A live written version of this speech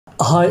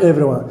Hi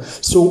everyone,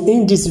 so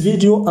in this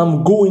video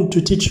I'm going to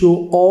teach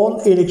you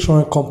all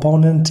electronic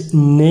component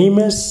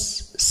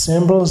names,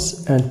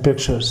 symbols and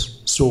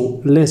pictures.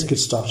 So let's get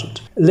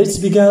started. Let's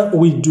begin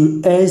with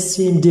the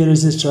SMD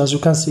resistor. As you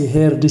can see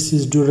here, this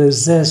is the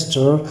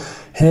resistor.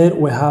 Here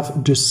we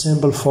have the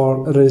symbol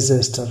for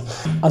resistor.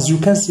 As you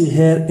can see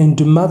here in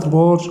the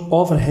motherboard,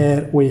 over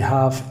here we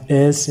have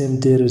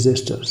SMD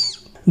resistors.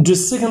 The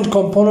second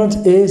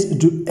component is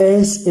the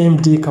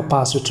SMD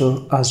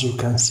capacitor, as you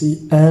can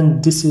see,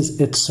 and this is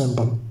its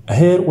symbol.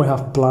 Here we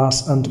have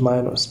plus and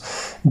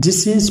minus.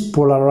 This is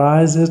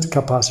polarized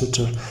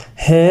capacitor.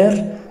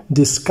 Here,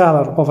 this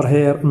color over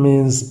here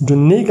means the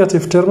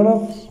negative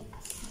terminal,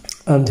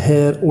 and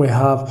here we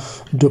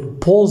have the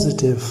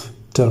positive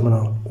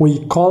terminal.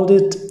 We called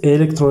it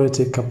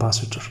electrolytic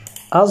capacitor.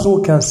 As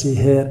we can see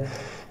here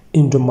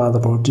in the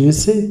motherboard, do you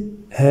see?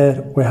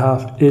 Here we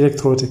have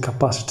electrolytic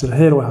capacitor,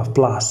 here we have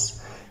plus,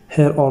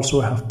 here also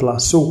we have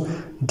plus. So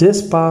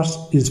this part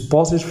is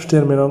positive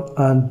terminal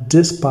and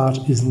this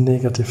part is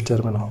negative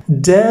terminal.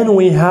 Then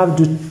we have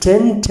the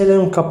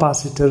tantalum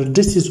capacitor.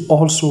 This is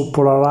also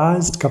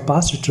polarized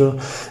capacitor.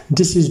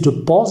 This is the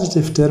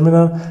positive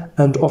terminal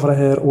and over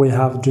here we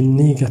have the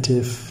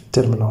negative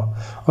terminal.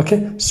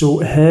 Okay, so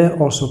here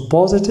also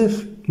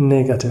positive,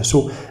 negative.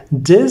 So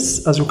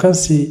this, as you can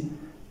see,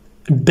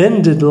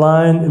 bended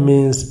line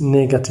means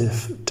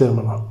negative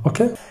terminal.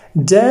 Okay,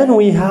 then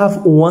we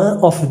have one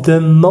of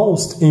the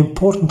most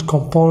important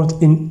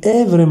component in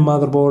every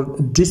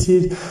motherboard. This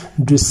is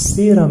the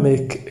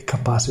ceramic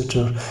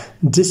capacitor.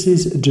 This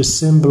is the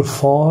symbol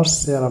for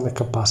ceramic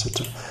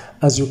capacitor.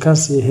 As you can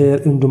see here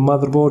in the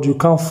motherboard, you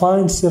can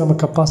find ceramic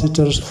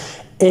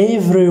capacitors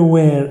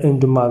everywhere in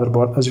the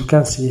motherboard. As you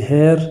can see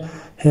here,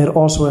 here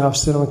also we have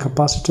ceramic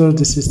capacitor.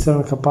 This is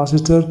ceramic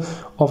capacitor.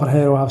 Over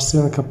here we have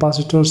ceramic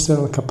capacitor,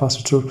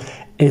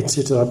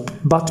 etc.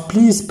 But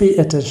please pay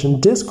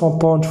attention. This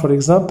component, for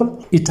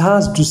example, it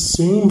has the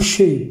same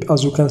shape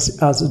as you can see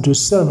as the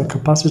ceramic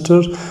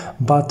capacitor,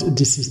 but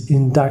this is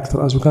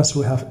inductor. As you can see,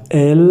 we have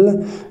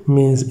L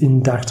means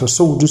inductor.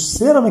 So the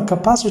ceramic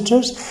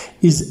capacitors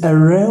is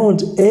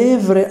around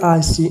every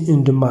IC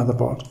in the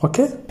motherboard.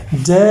 Okay.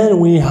 Then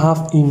we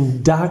have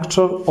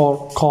inductor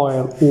or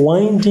coil,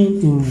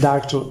 winding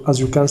inductor. As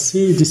you can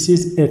see, this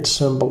is its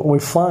symbol. We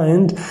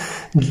find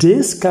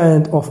this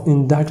kind of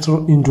inductor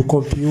in the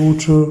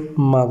computer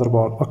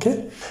motherboard.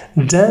 Okay.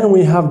 Then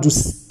we have the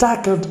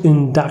stacked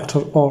inductor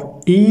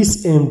or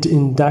SMD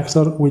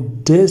inductor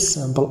with this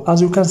symbol.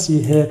 As you can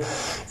see here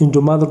in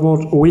the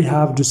motherboard, we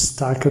have the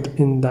stacked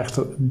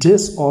inductor.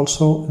 This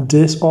also,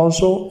 this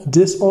also,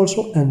 this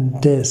also,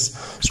 and this.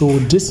 So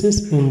this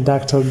is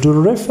inductor. The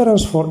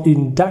reference for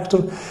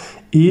inductor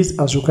is,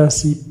 as you can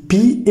see,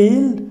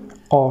 PL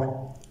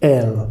or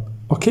L.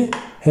 Okay,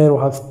 here we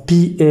have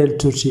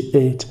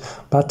PL38,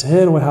 but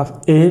here we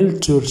have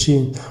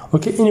L13.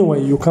 Okay,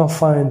 anyway, you can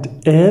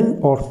find L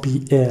or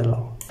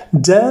PL.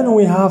 Then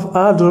we have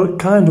other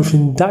kind of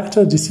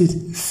inductor. This is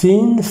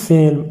thin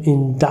film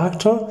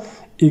inductor,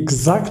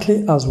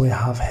 exactly as we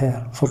have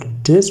here for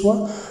this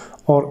one,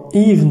 or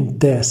even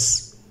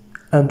this,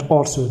 and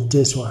also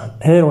this one.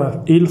 Here we have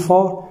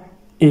L4,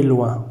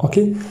 L1,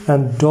 okay,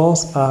 and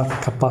those are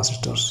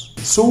capacitors.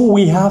 So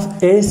we have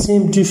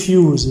SMD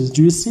fuses.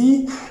 Do you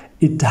see?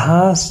 It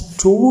has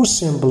two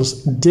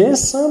symbols,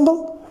 this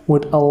symbol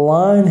with a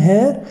line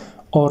here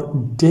or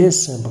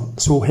this symbol.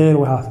 So here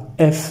we have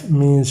F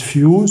means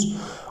fuse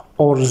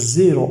or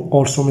 0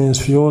 also means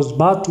fuse,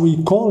 but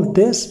we call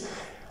this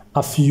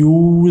a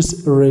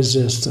fuse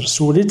resistor.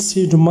 So let's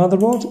see the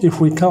motherboard if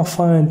we can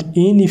find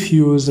any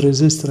fuse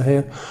resistor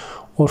here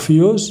or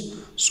fuse.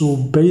 So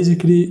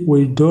basically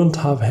we don't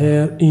have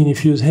here any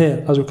fuse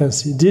here. As you can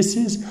see, this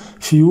is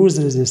fuse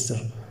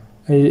resistor.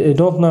 I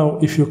don't know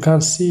if you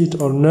can see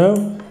it or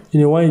no.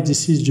 Anyway,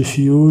 this is the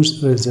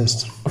fuse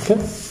resistor. Okay.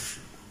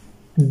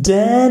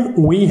 Then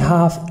we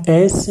have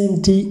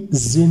SMD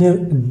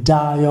Zener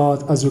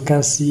diode. As you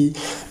can see,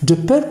 the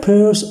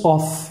purpose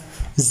of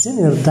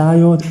Zener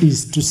diode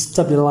is to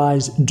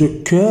stabilize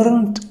the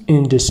current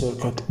in the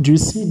circuit. Do you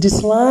see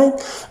this line?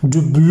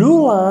 The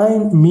blue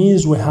line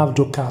means we have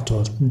the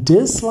cathode.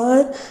 This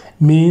line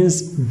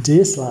means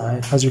this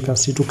line, as you can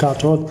see, the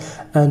cathode,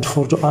 and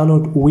for the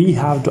anode we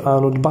have the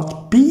anode.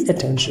 But pay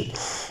attention,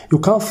 you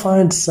can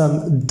find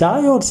some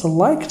diodes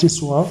like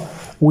this one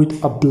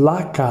with a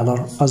black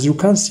color. As you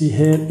can see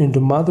here in the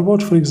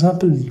motherboard, for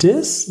example,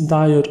 this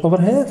diode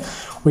over here,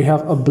 we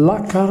have a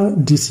black color.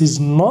 This is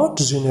not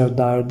Zener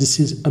diode, this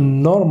is a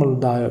normal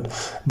diode.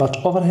 But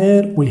over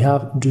here we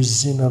have the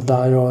Zener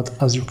diode,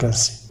 as you can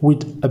see,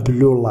 with a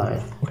blue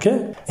line.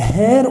 Okay.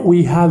 Here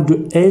we have the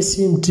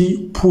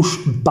SMD push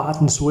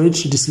button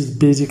switch. This is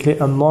basically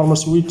a normal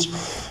switch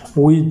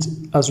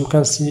with, as you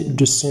can see,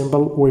 the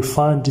symbol. We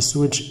find the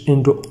switch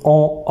in the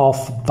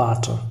on-off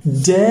button.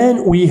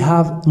 Then we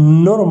have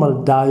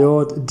normal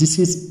diode. This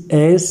is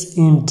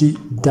SMD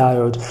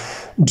diode.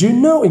 Do you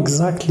know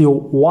exactly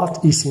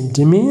what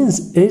SMD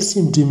means?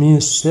 SMD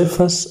means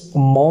surface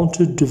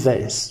mounted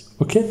device.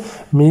 Okay,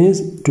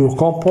 means the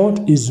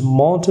component is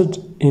mounted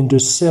in the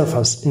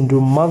surface, in the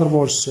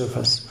motherboard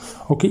surface,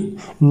 okay,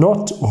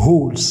 not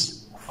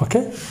holes,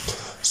 okay.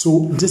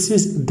 So this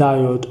is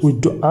diode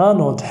with the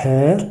anode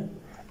here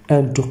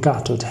and the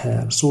cathode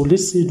here. So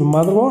let's see the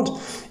motherboard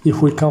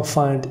if we can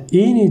find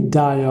any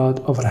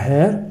diode over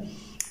here.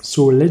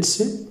 So let's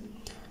see.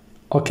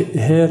 Okay,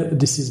 here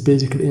this is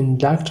basically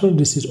inductor,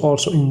 this is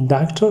also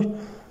inductor.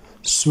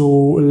 So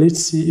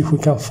let's see if we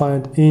can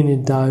find any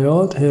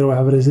diode. Here we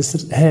have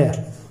resistor. Here,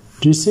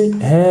 do you see?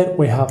 Here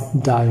we have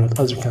diode,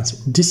 as you can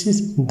see. This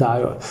is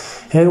diode.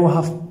 Here we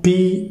have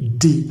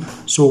PD.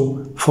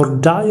 So for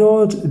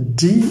diode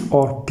D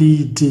or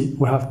PD,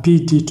 we have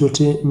PD to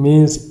T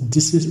means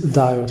this is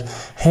diode.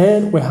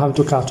 Here we have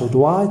the cathode.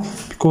 Why?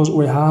 Because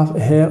we have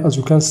here, as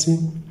you can see,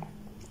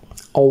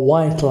 a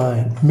white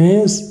line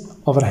means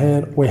over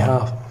here we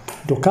have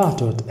the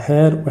cathode.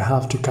 Here we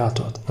have the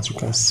cathode, as you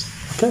can see.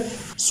 Okay.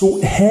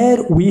 So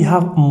here we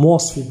have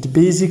MOSFET,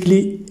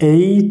 basically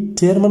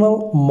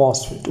 8-terminal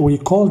MOSFET. We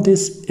call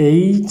this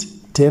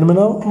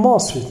 8-terminal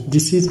MOSFET.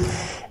 This is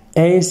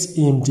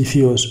SMD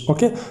fuse,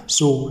 okay?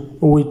 So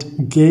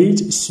with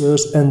gate,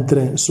 source and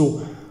drain.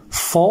 So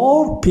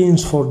 4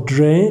 pins for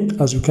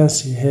drain, as you can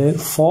see here,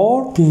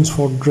 4 pins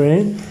for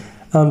drain,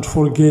 and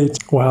for gate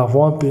we have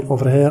 1 pin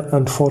over here,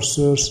 and for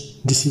source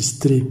this is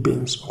 3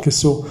 pins, okay?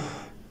 So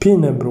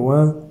pin number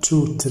 1,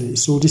 2, 3.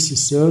 So this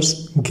is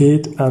source,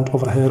 gate, and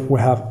over here we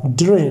have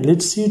drain.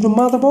 Let's see the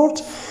motherboard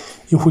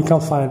if we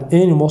can find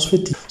any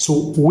MOSFET.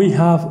 So we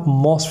have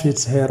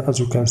MOSFETs here, as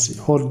you can see.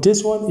 For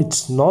this one,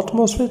 it's not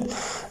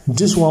MOSFET.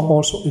 This one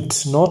also,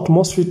 it's not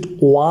MOSFET.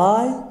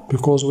 Why?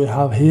 Because we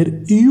have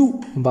here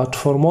U, but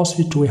for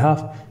MOSFET we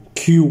have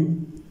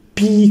Q,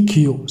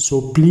 PQ.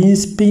 So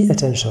please pay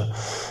attention.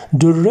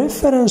 The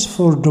reference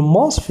for the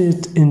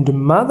MOSFET in the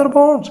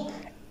motherboard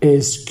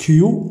is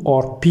Q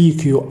or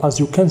PQ, as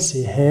you can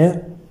see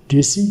here. Do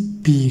you see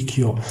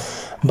PQ?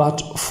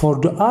 But for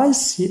the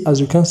IC, as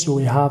you can see,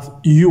 we have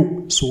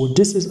U. So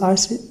this is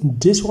IC,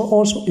 this one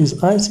also is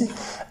IC,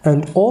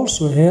 and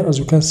also here, as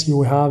you can see,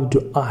 we have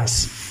the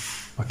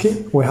IC.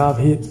 Okay, we have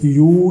here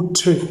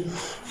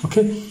U3.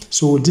 Okay,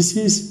 so this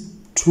is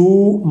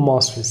 2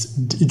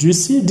 MOSFETs. Do you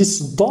see this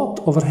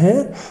dot over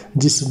here?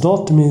 This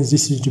dot means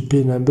this is the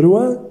pin number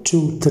 1,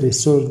 2, 3.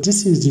 So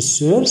this is the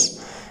source,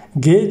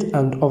 gate,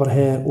 and over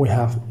here we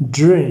have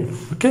drain.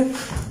 Okay,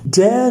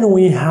 then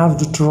we have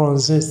the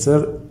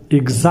transistor,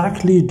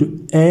 exactly the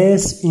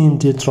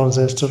SMD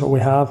transistor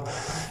we have,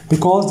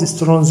 because this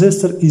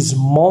transistor is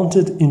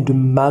mounted in the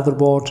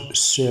motherboard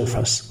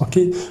surface,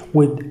 okay,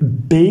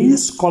 with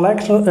base,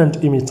 collector and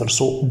emitter.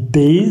 So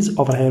base,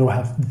 over here we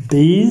have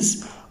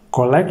base,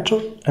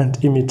 collector and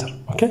emitter.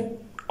 Okay,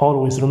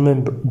 always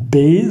remember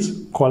base,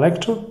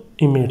 collector,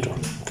 emitter.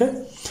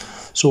 Okay,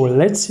 so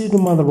let's see the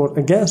motherboard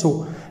again.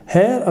 So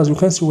here, as you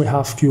can see, we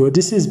have Q.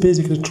 This is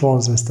basically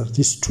transistor.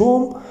 This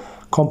 2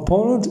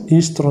 component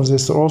is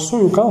transistor.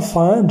 Also, you can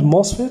find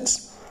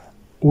MOSFETs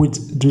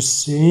with the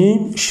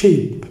same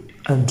shape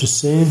and the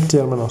same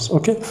terminals.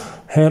 Okay,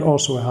 here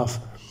also we have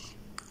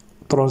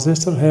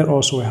transistor. Here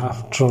also we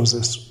have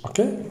transistor.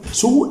 Okay,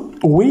 so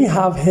we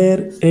have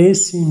here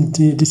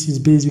SMD. This is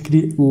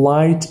basically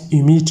light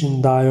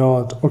emitting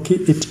diode. Okay,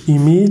 it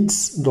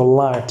emits the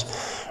light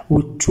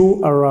with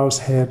 2 arrows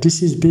here.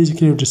 This is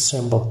basically the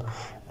symbol.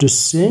 The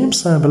same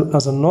symbol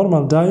as a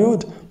normal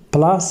diode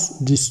plus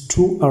these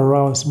 2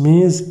 arrows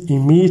means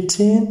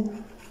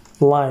emitting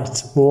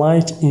light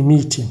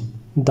emitting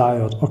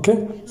diode.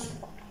 Okay,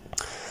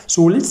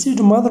 so let's see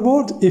the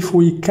motherboard if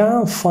we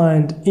can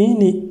find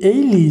any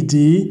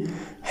LED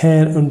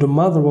here on the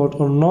motherboard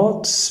or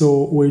not.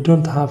 So we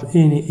don't have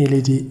any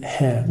LED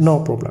here,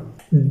 no problem.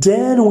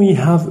 Then we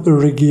have a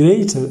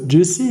regulator. Do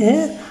you see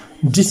here?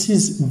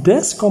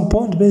 This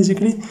component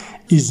basically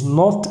is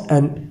not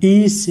an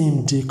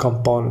SMD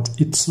component.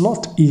 It's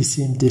not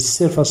SMD,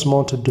 surface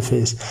mounted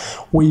device.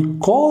 We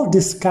call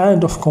this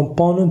kind of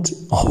component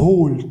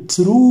hole,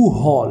 through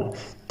hole,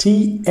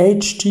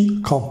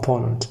 THT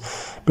component,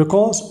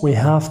 because we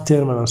have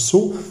terminals.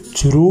 So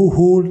through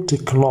hole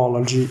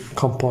technology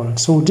component.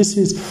 So this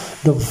is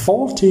the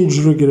voltage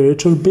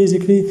regulator.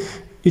 Basically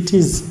it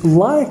is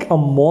like a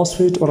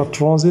MOSFET or a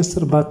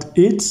transistor, but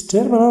its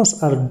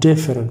terminals are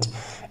different.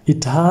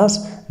 It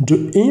has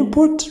the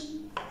input,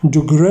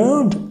 the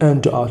ground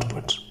and the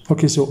output.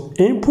 Okay, so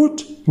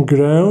input,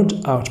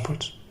 ground,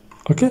 output.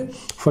 Okay,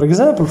 for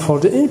example, for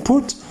the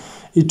input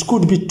it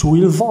could be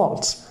 12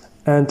 volts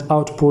and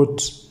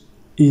output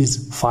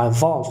is 5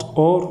 volts,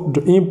 or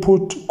the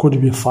input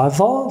could be 5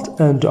 volts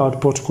and the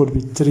output could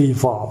be 3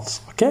 volts.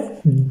 Okay,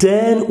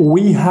 then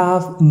we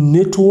have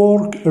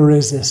network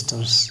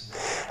resistors.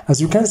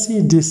 As you can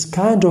see, this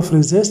kind of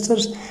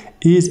resistors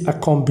is a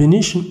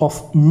combination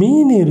of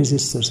many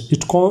resistors.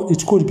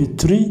 It could be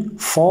 3,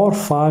 4,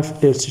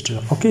 5,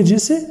 etc. Okay, do you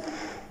see?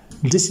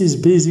 This is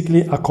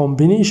basically a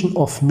combination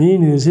of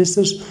many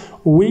resistors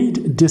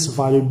with this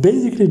value.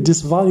 Basically,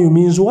 this value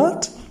means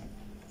what?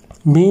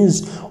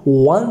 Means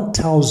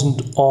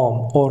 1000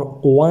 ohm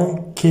or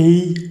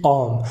 1k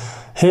ohm.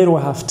 Here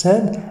we have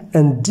 10,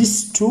 and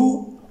these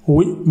 2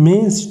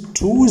 means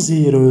 2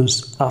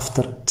 zeros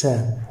after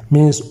 10,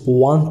 means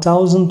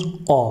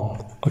 1000 ohm.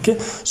 Okay,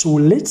 so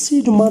let's see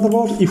the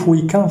motherboard if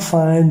we can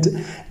find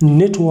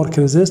network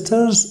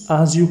resistors.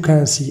 As you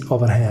can see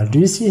over here, do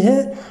you see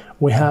here?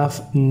 We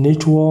have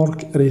network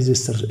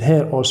resistors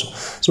here also.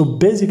 So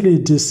basically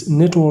this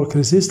network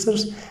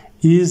resistors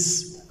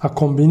is a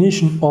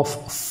combination of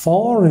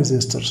 4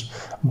 resistors.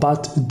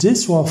 But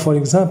this one, for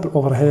example,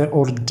 over here,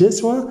 or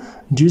this one,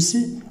 do you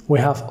see? We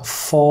have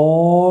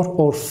 4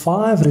 or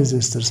 5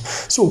 resistors.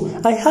 So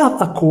I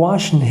have a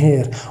question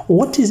here.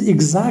 What is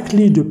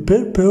exactly the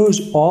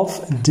purpose of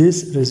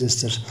this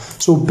resistor?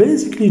 So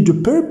basically the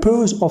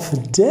purpose of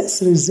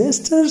this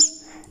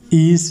resistors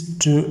is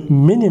to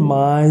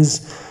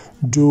minimize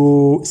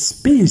the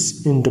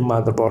space in the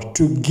motherboard,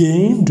 to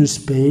gain the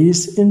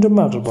space in the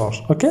motherboard.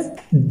 Okay,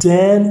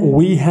 then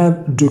we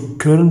have the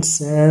current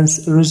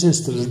sense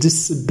resistors.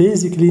 This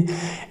basically,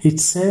 it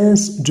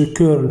senses the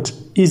current,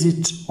 is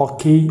it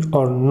okay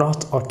or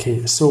not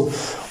okay. So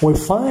we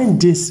find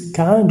this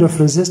kind of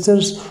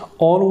resistors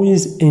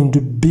always in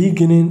the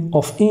beginning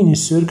of any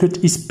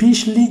circuit,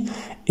 especially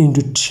in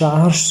the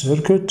charge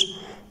circuit,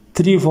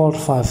 3 volt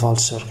 5 volt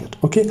circuit.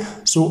 Okay,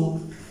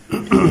 so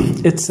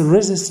its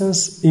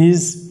resistance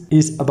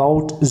is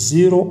about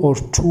 0 or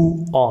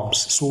 2 ohms.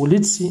 So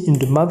let's see in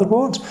the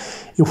motherboard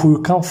if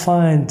we can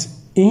find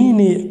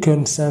any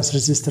current sense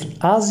resistor.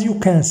 As you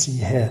can see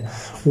here,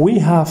 we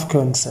have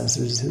current sense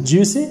resistor. Do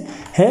you see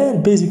here?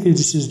 Basically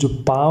this is the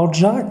power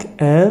jack,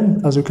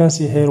 and as you can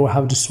see here we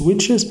have the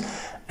switches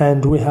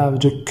and we have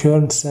the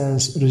current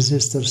sense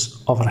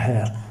resistors over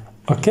here.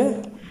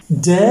 Okay,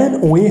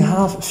 then we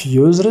have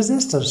fuse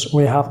resistors.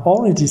 We have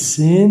already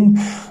seen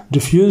the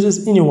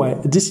fuses. Anyway,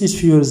 this is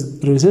fuse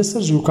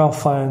resistors. You can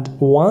find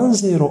 1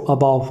 0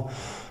 above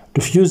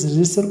the fuse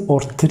resistor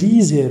or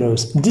 3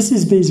 zeros. This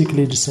is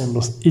basically the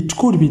symbols. It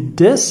could be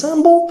this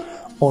symbol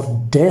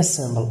or this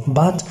symbol,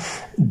 but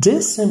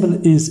this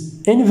symbol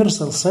is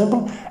universal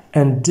symbol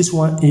and this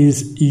one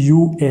is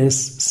US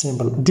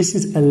symbol. This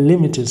is a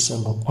limited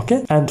symbol,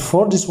 okay? And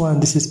for this one,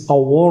 this is a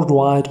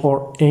worldwide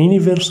or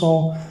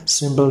universal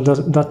symbol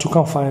that you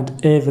can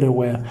find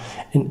everywhere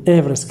in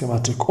every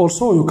schematic.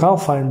 Also, you can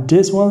find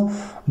this one,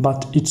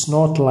 but it's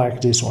not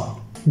like this one.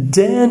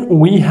 Then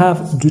we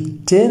have the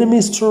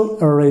thermistor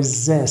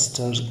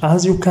resistors.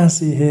 As you can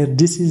see here,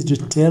 this is the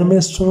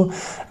thermistor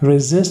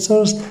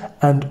resistors,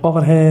 and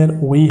over here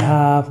we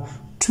have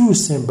 2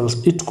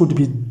 symbols. It could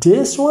be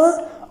this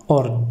one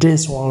or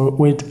this one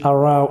with a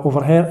row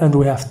over here, and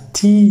we have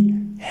T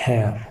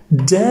here.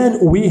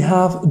 Then we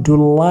have the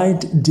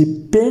light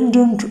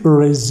dependent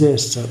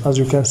resistor. As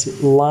you can see,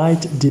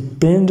 light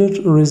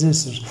dependent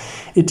resistors.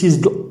 It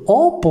is the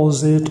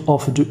opposite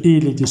of the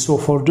LED. So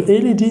for the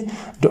LED,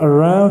 the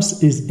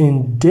arouse is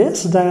in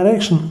this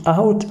direction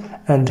out,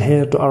 and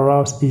here the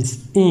arouse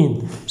is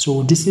in.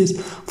 So this is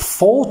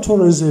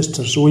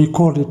photoresistors. So we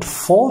call it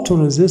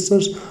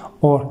photoresistors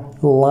or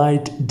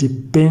light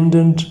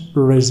dependent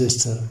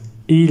resistor,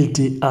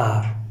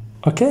 LDR.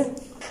 Okay?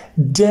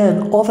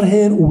 Then over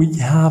here we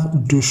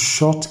have the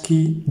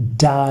Schottky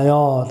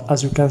diode.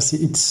 As you can see,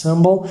 its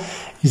symbol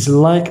is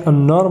like a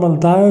normal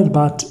diode,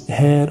 but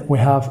here we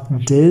have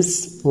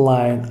this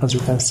line. As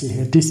you can see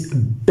here, this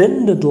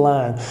bended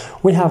line.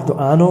 We have the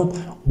anode,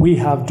 we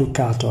have the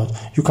cathode.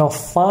 You can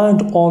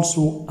find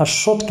also a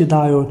Schottky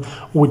diode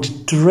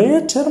with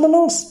 3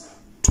 terminals,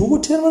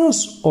 2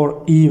 terminals,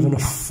 or even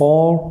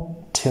 4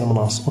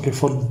 terminals. Okay,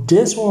 for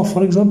this one,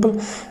 for example,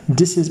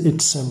 this is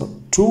its symbol.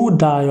 2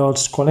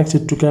 diodes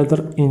connected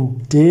together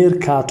in their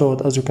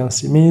cathode. As you can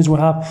see, means we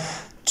have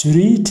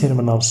 3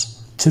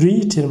 terminals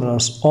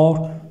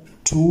or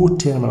 2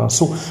 terminals.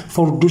 So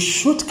for the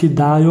Schottky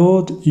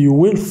diode, you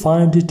will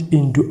find it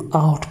in the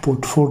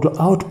output. For the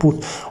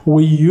output,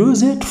 we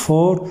use it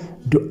for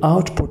the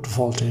output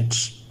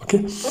voltage.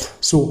 Okay,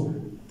 so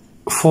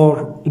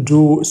for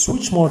the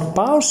switch mode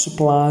power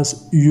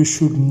supplies, you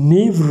should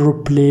never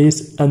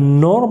replace a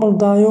normal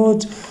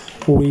diode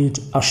with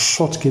a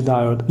Schottky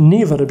diode.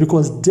 Never,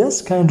 because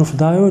this kind of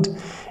diode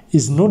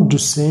is not the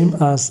same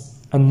as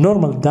a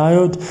normal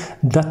diode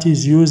that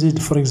is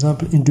used, for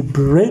example, in the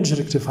bridge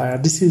rectifier.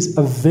 This is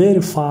a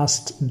very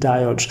fast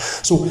diode.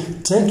 So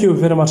thank you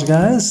very much,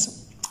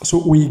 guys.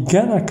 So we're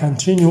gonna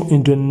continue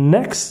in the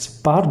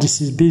next part.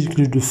 This is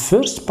basically the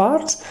first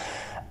part.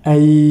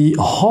 I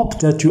hope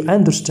that you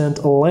understand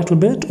a little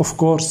bit. Of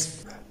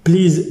course,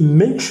 please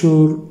make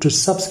sure to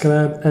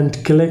subscribe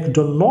and click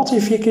the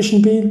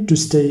notification bell to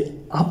stay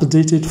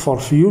updated for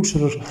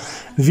future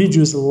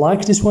videos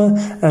like this one.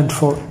 And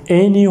for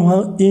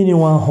anyone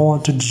who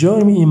wants to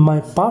join me in my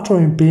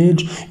Patreon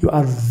page, you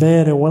are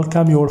very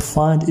welcome. You will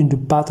find in the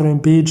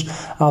Patreon page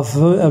a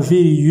very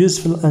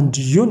useful and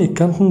unique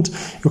content.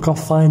 You can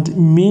find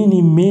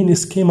many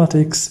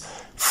schematics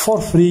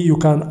for free. You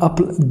can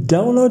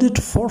download it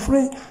for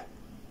free.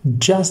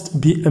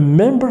 Just be a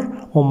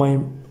member on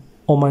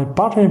my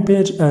Patreon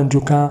page, and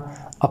you can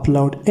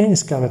upload any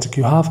schematic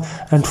you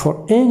have. And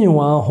for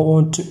anyone who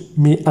wants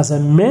me as a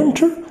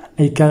mentor,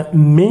 I can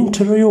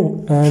mentor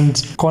you and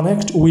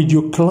connect with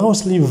you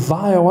closely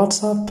via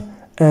WhatsApp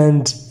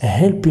and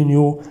helping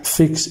you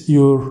fix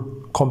your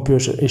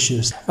computer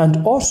issues.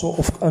 And also,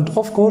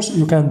 of course,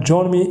 you can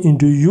join me in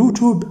the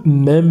YouTube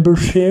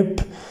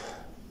membership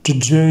to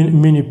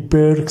join many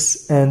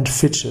perks and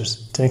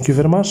features. Thank you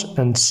very much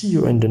and see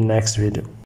you in the next video.